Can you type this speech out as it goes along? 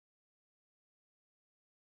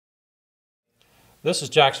This is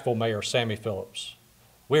Jacksonville Mayor Sammy Phillips.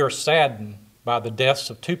 We are saddened by the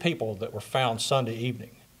deaths of two people that were found Sunday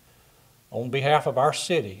evening. On behalf of our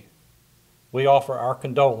city, we offer our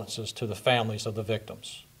condolences to the families of the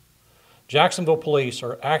victims. Jacksonville police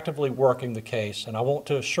are actively working the case, and I want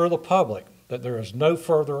to assure the public that there is no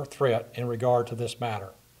further threat in regard to this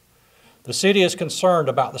matter. The city is concerned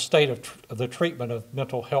about the state of the treatment of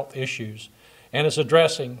mental health issues and is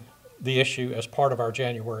addressing the issue as part of our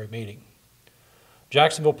January meeting.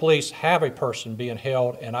 Jacksonville police have a person being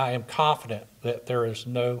held, and I am confident that there is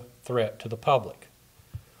no threat to the public.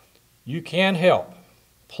 You can help.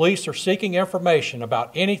 Police are seeking information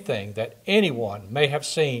about anything that anyone may have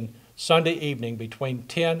seen Sunday evening between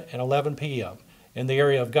 10 and 11 p.m. in the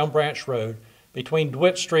area of Gum Branch Road between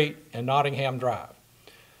DeWitt Street and Nottingham Drive.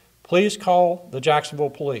 Please call the Jacksonville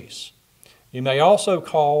Police. You may also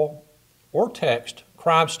call or text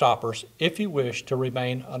Crime Stoppers if you wish to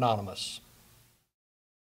remain anonymous.